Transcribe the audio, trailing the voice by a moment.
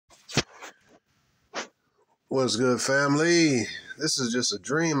What's good, family? This is just a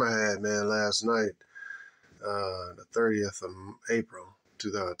dream I had, man, last night, the 30th of April,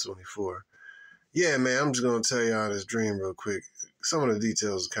 2024. Yeah, man, I'm just going to tell y'all this dream real quick. Some of the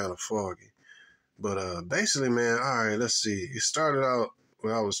details are kind of foggy. But basically, man, all right, let's see. It started out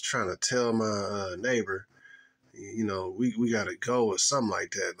when I was trying to tell my neighbor, we got to go or something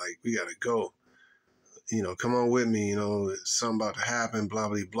like that. Like, we got to go. Come on with me, something about to happen, blah,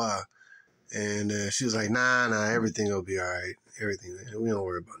 blah, blah. And she was like, nah, everything will be all right. Everything, we don't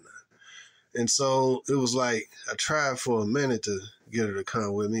worry about that. And so it was like, I tried for a minute to get her to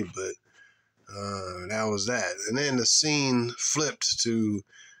come with me, but that was that. And then the scene flipped to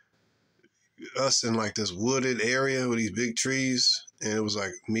us in like this wooded area with these big trees. And it was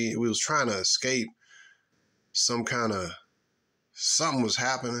like we was trying to escape something was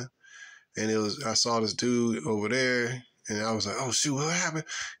happening. And I saw this dude over there. And I was like, oh, shoot, what happened?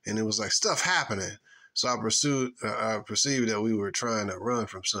 And it was like stuff happening. So I perceived that we were trying to run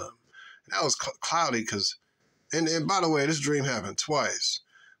from something. And that was cloudy because, and by the way, this dream happened twice.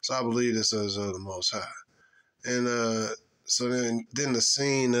 So I believe this is the Most High. And so then the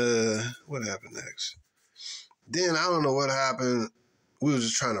scene, what happened next? Then I don't know what happened. We were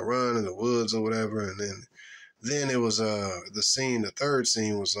just trying to run in the woods or whatever. And then it was the scene, the third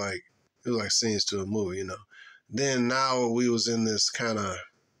scene was like, it was like scenes to a movie, Then now we was in this kind of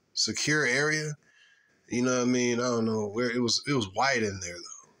secure area. You know what I mean? I don't know where it was white in there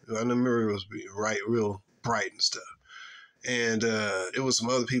though. I remember it was real bright and stuff. And it was some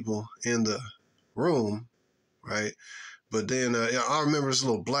other people in the room, right? But then I remember this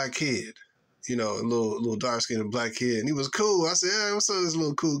little black kid, a little dark-skinned black kid, and he was cool. I said, "Hey, what's up, this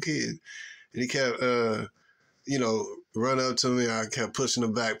little cool kid?" And he kept run up to me. I kept pushing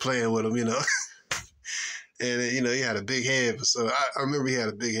him back, playing with him, And, he had a big head I remember he had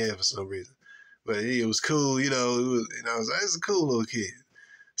a big head for some reason. But he was cool, I was like, it's a cool little kid.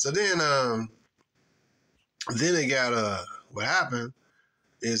 So then it got, what happened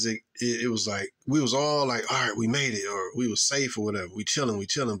is it was like, we was all like, all right, we made it, or we was safe or whatever. We chilling,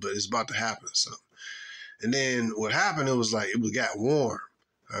 but it's about to happen or something. And then what happened, it was like, it got warm.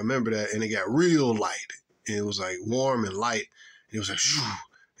 I remember that. And it got real light. And it was like warm and light. And it was like, shoo,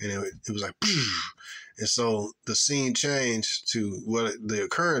 and it was like, phew. And so the scene changed to what the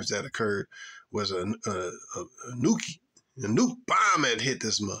occurrence that occurred was a nuke. A nuke bomb had hit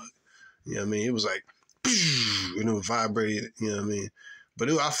this mug. You know what I mean? It was like, and it vibrated, you know what I mean? But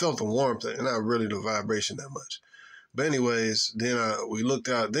I felt the warmth and not really the vibration that much. But anyways, then we looked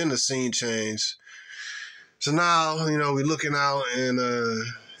out, then the scene changed. So now, we're looking out and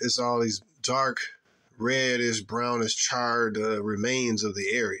it's all these dark, reddish, brownish, charred remains of the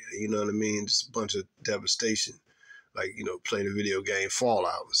area. You know what I mean? Just a bunch of devastation. Like, play the video game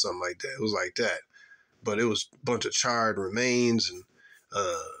Fallout or something like that. It was like that. But it was a bunch of charred remains and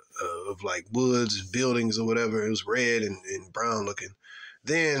of like woods and buildings or whatever. It was red and brown looking.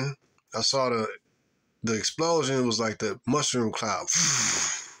 Then I saw the explosion. It was like the mushroom cloud.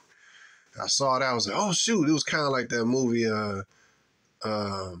 I saw that. I was like, oh, shoot. It was kind of like that movie,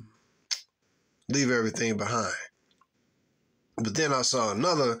 Leave Everything Behind. But then I saw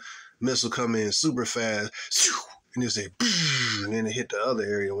another missile come in super fast, and it said, and then it hit the other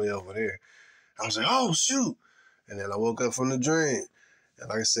area way over there. I was like, oh, shoot. And then I woke up from the dream. And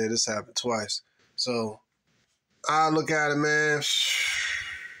like I said, this happened twice. So I look at it, man.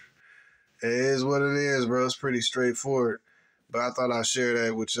 It is what it is, bro. It's pretty straightforward. But I thought I'd share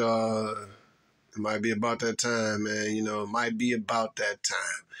that with y'all. It might be about that time, man. It might be about that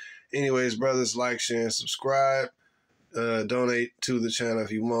time. Anyways, brothers, like, share, and subscribe. Donate to the channel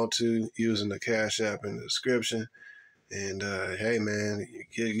if you want to using the CashApp in the description. And, hey, man,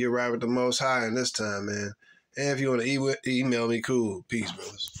 get right with the Most High in this time, man. And if you want to email me, cool. Peace,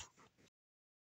 brothers.